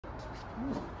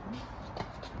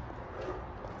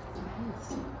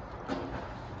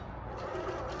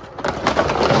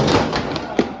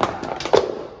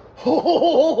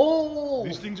Oh,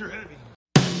 these things are heavy.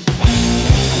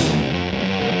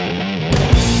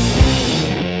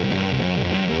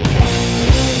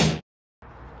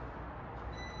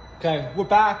 Okay, we're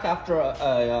back after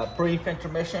a brief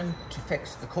intermission to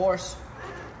fix the course.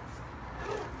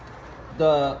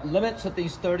 The limits of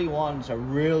these 31s are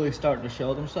really starting to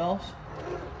show themselves.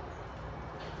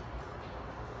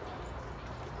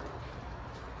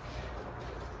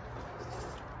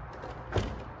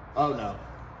 Oh no.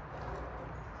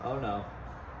 Oh no.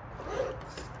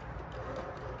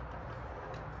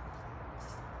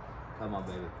 Come on,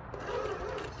 baby.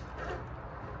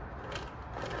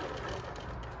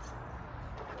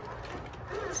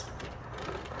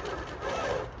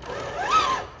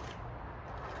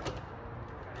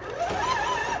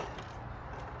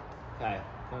 Okay,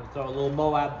 gonna throw a little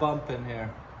Moab bump in here.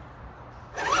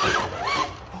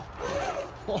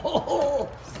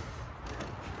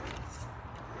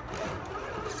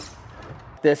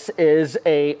 This is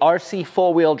a RC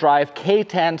four-wheel drive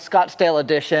K10 Scottsdale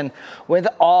edition with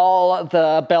all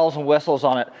the bells and whistles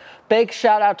on it. Big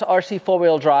shout out to RC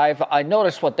four-wheel drive. I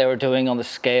noticed what they were doing on the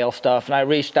scale stuff, and I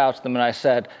reached out to them and I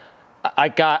said, I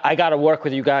got to work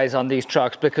with you guys on these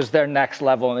trucks because they're next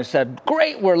level. And they said,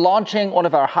 great, we're launching one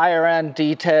of our higher end,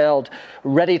 detailed,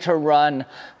 ready to run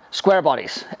square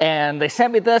bodies. And they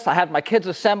sent me this, I had my kids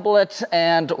assemble it,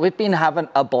 and we've been having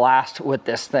a blast with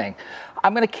this thing.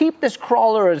 I'm gonna keep this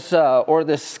crawler as, or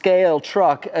this scale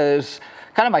truck as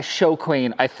kind of my show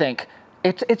queen, I think.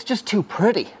 It's just too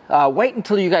pretty. Wait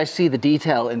until you guys see the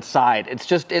detail inside.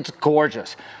 It's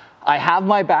gorgeous. I have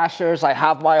my bashers, I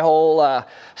have my whole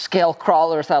scale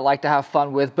crawlers that I like to have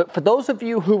fun with, but for those of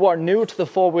you who are new to the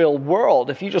four-wheel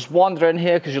world, if you just wander in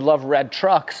here because you love red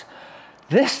trucks,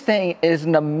 this thing is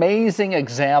an amazing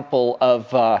example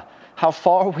of how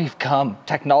far we've come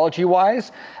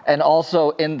technology-wise and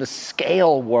also in the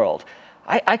scale world.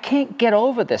 I can't get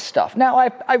over this stuff. Now,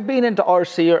 I've been into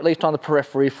RC, or at least on the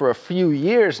periphery, for a few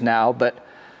years now, but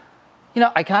you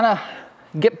know, I kind of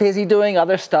get busy doing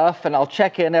other stuff, and I'll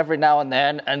check in every now and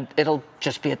then, and it'll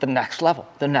just be at the next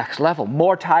level,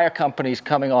 More tire companies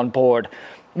coming on board,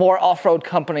 more off-road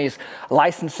companies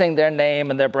licensing their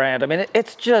name and their brand. I mean,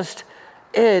 it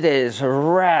is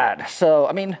rad. So,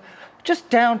 I mean, just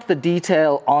down to the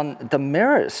detail on the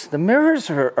mirrors. The mirrors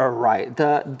are right.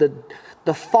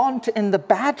 The font in the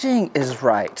badging is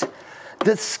right.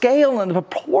 The scale and the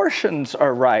proportions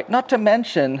are right. Not to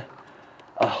mention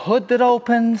a hood that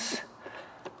opens,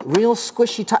 real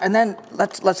squishy tire. And then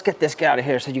let's get this guy out of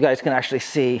here so you guys can actually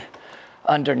see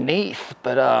underneath.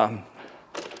 But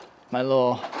my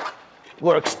little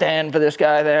work stand for this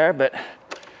guy there. But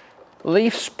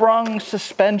leaf sprung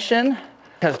suspension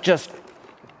has just,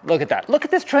 look at that. Look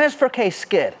at this transfer case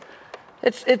skid.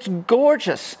 It's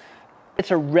gorgeous. It's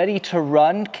a ready to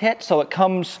run kit, so it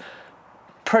comes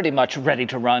pretty much ready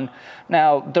to run.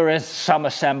 Now, there is some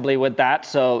assembly with that,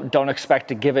 so don't expect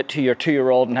to give it to your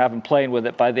 2-year-old and have him playing with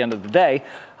it by the end of the day.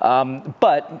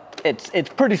 But it's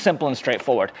pretty simple and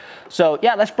straightforward. So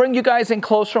yeah, let's bring you guys in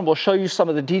closer and we'll show you some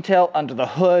of the detail under the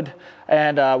hood,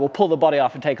 and we'll pull the body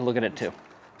off and take a look at it too.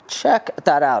 Check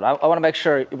that out. I want to make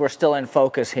sure we're still in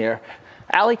focus here.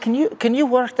 Allie, can you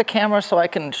work the camera so I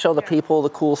can show the people the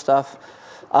cool stuff?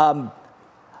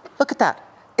 Look at that.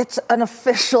 It's an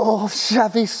official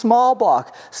Chevy small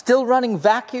block, still running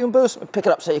vacuum boost. Let me pick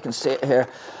it up so you can see it here.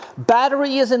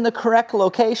 Battery is in the correct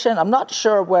location. I'm not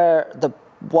sure where the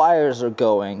wires are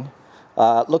going.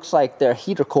 Looks like they're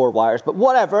heater core wires, but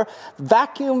whatever.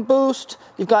 Vacuum boost.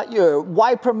 You've got your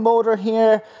wiper motor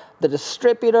here, the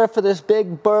distributor for this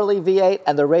big burly V8,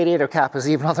 and the radiator cap is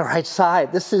even on the right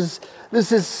side. This is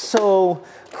so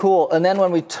cool. And then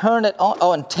when we turn it on,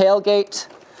 oh, and tailgate.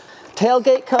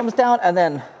 Tailgate comes down, and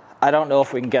then I don't know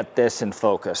if we can get this in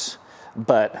focus,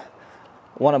 but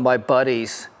one of my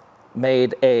buddies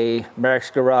made a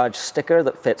Merricks Garage sticker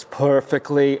that fits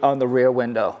perfectly on the rear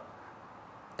window.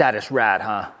 That is rad,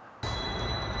 huh?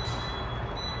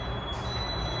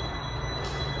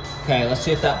 Okay, let's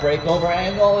see if that breakover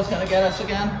angle is gonna get us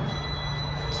again.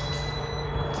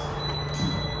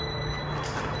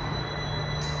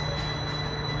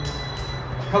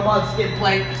 Come on, skid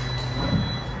plate.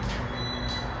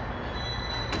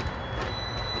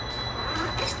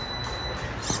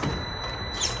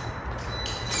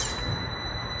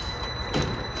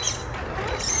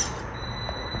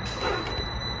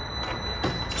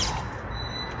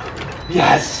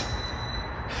 Yes!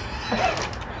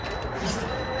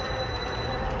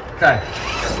 Okay.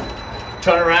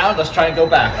 Turn around, let's try and go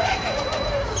back.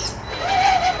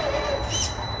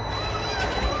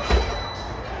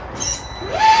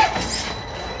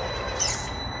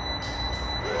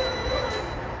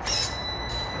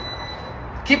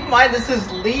 mind this is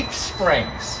leaf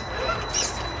springs.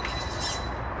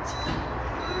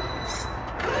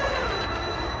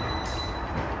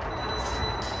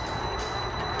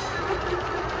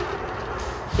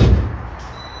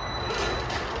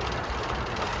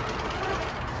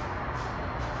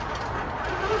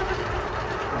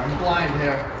 I'm blind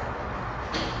here.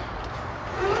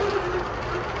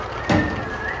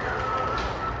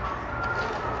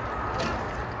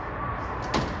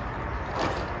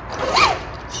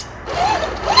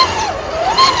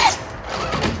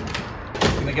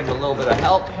 Give it a little bit of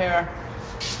help here.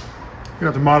 You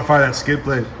have to modify that skid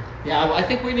plate. Yeah, I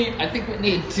think we need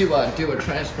to do a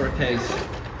transfer case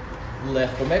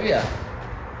lift, or maybe a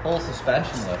whole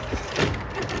suspension lift.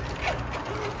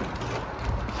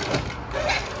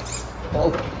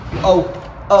 Oh.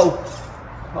 Uh-oh.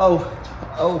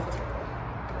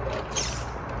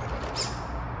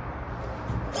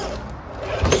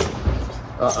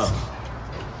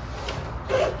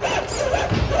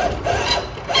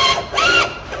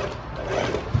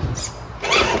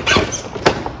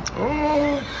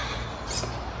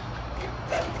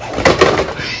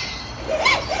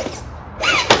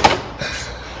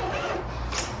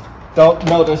 Don't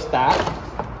notice that.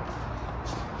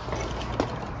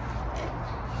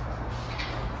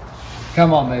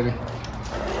 Come on, baby.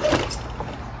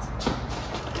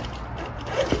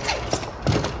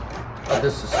 Oh,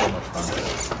 this is so much fun.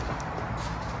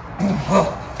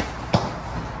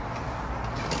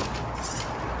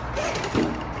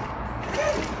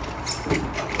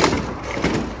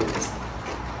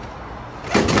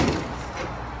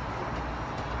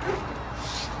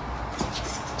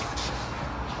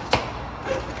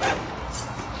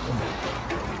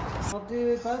 Well,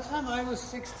 dude, by the time I was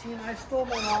 16, I stole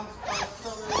my mom's car so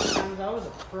many times. I was a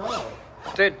pro.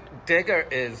 Dude, Digger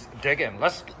is digging.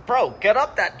 Bro, get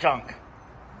up that junk.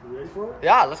 You ready for it?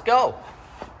 Yeah, let's go.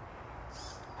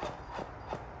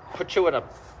 Put you in a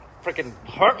freaking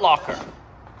hurt locker.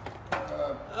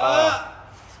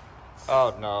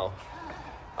 Oh no.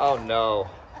 Oh no.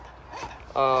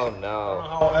 Oh I no. don't know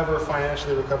how I'll ever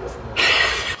financially recover from this.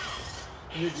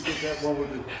 You need to get that one with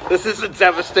the... This is a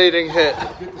devastating hit.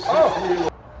 Get the oh.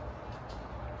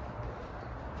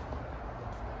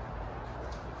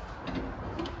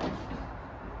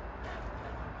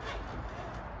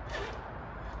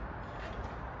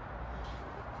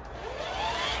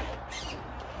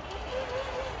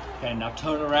 Okay, now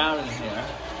turn around in here.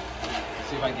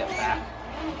 See if I can get back.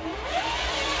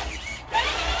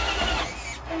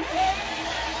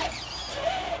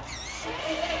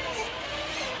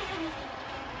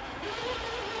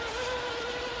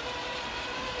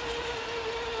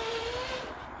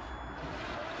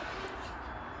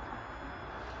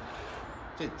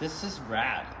 Dude, this is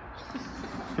rad.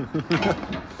 I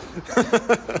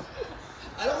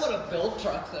don't want to build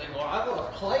trucks anymore. I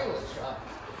want to play with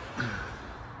trucks.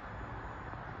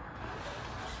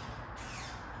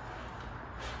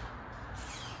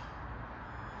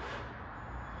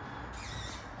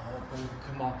 Oh, baby,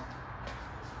 come on.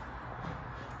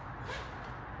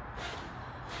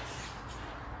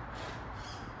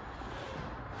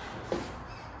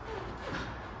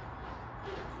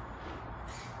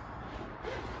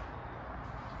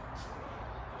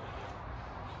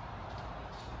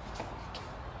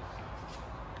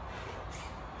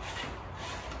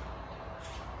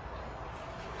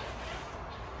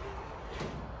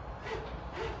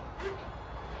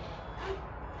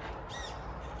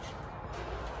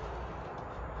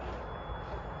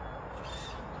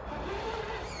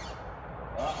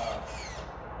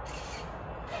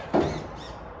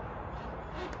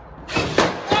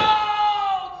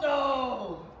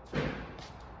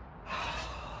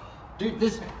 Dude,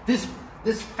 this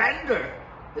fender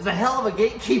is a hell of a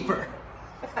gatekeeper.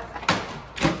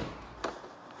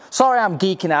 Sorry I'm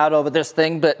geeking out over this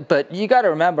thing, but you gotta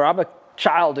remember, I'm a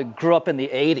child who grew up in the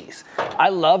 80s. I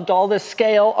loved all this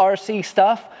scale RC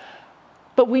stuff,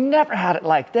 but we never had it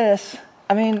like this.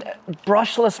 I mean,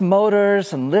 brushless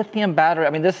motors and lithium battery.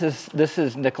 I mean, this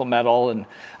is nickel metal, and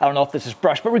I don't know if this is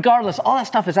brushed, but regardless, all that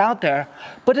stuff is out there,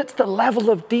 but it's the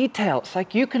level of detail. It's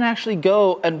like you can actually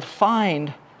go and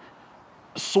find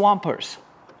swampers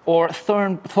or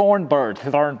thornbirds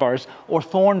or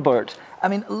thornbirds. I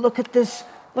mean, look at this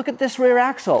rear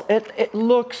axle. It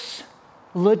looks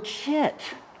legit.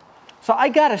 So I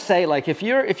gotta say, like, if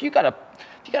you got a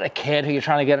kid who you're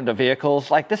trying to get into vehicles,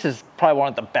 like, this is probably one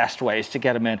of the best ways to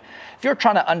get them in. If you're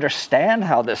trying to understand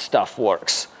how this stuff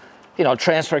works, you know,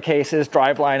 transfer cases,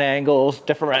 driveline angles,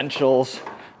 differentials,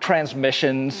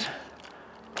 transmissions,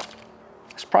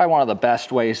 it's probably one of the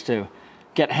best ways to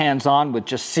get hands-on with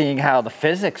just seeing how the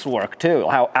physics work too,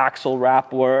 how axle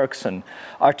wrap works and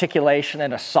articulation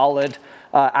in a solid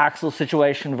axle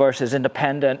situation versus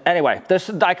independent. Anyway,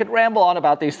 I could ramble on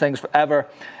about these things forever.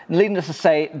 Needless to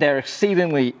say, they're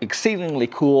exceedingly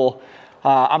cool.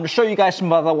 I'm gonna show you guys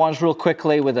some other ones real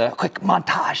quickly with a quick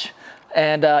montage.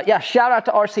 And yeah, shout out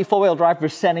to RC4WD Drive for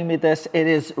sending me this. It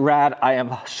is rad. I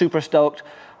am super stoked.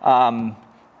 I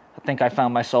think I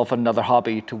found myself another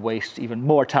hobby to waste even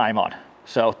more time on.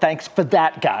 So thanks for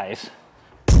that, guys.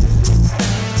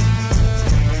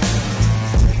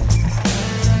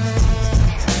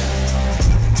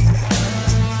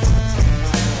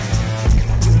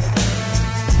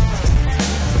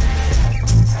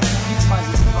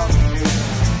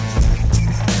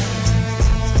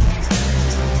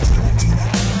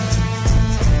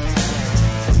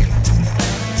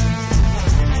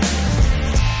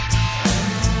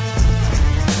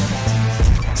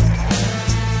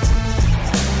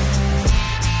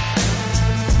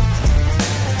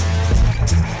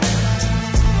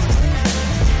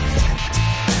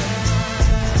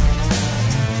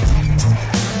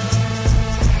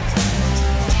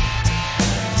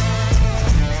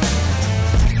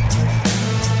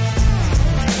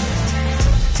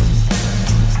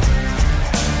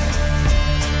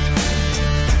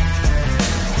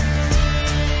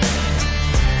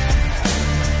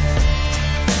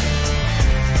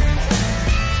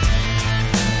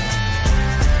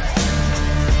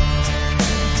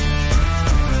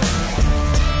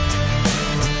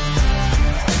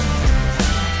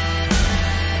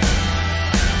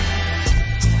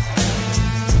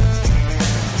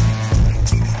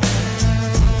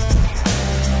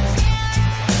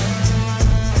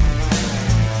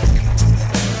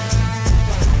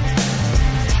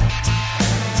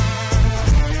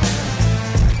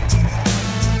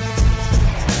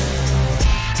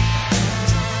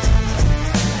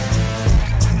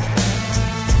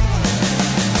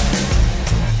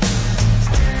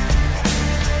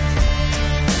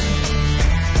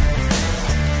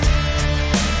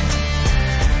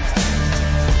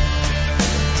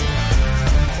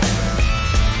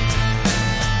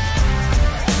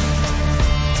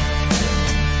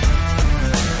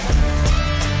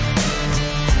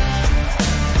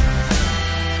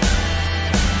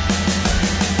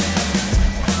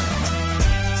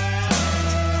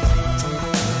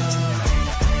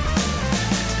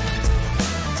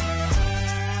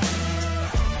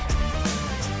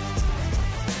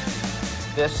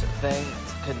 This thing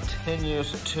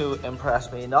continues to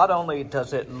impress me. Not only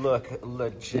does it look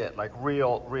legit, like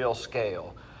real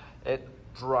scale, it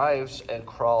drives and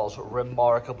crawls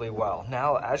remarkably well.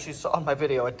 Now, as you saw in my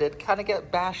video, it did kind of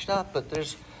get bashed up, but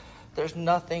there's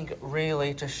nothing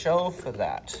really to show for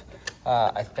that.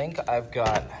 I think I've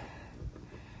got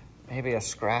maybe a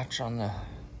scratch on the,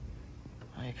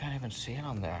 oh, you can't even see it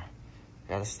on there.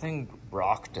 Yeah, this thing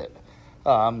rocked it.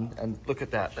 And look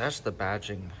at that, that's the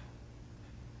badging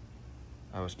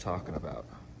I was talking about.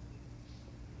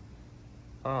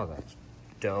 Oh, that's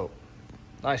dope.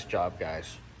 Nice job,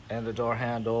 guys. And the door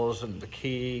handles and the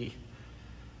key.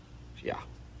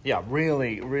 Yeah,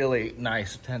 really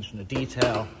nice attention to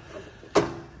detail.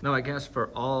 Now, I guess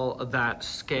for all of that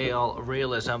scale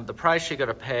realism, the price you're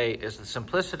gonna pay is the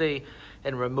simplicity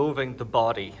in removing the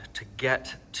body to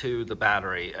get to the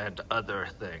battery and other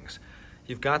things.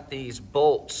 You've got these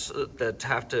bolts that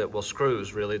have to, well,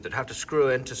 screws really, that have to screw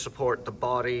in to support the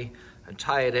body and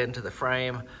tie it into the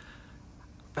frame.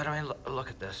 But I mean, look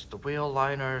at this, the wheel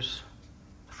liners,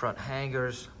 the front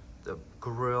hangers, the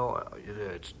grille,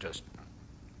 it's just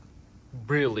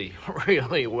really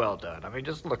well done. I mean,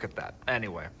 just look at that.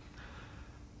 Anyway,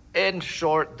 in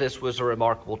short, this was a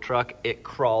remarkable truck. It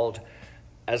crawled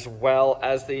as well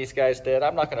as these guys did.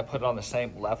 I'm not gonna put it on the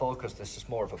same level because this is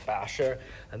more of a basher.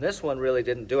 And this one really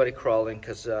didn't do any crawling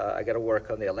because I gotta work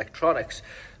on the electronics.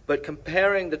 But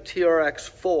comparing the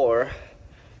TRX4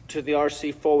 to the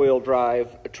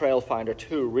RC4WD TrailFinder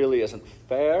 2 really isn't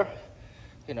fair.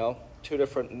 You know, two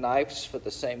different knives for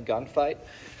the same gunfight.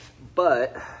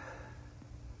 But,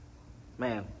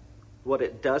 man, what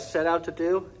it does set out to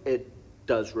do, it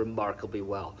does remarkably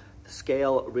well. The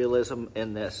scale realism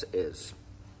in this is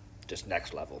just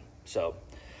next level. So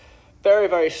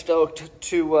very stoked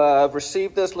to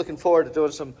receive this. Looking forward to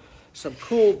doing some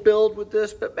cool build with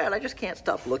this. But man, I just can't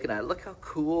stop looking at it. Look how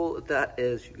cool that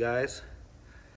is, you guys.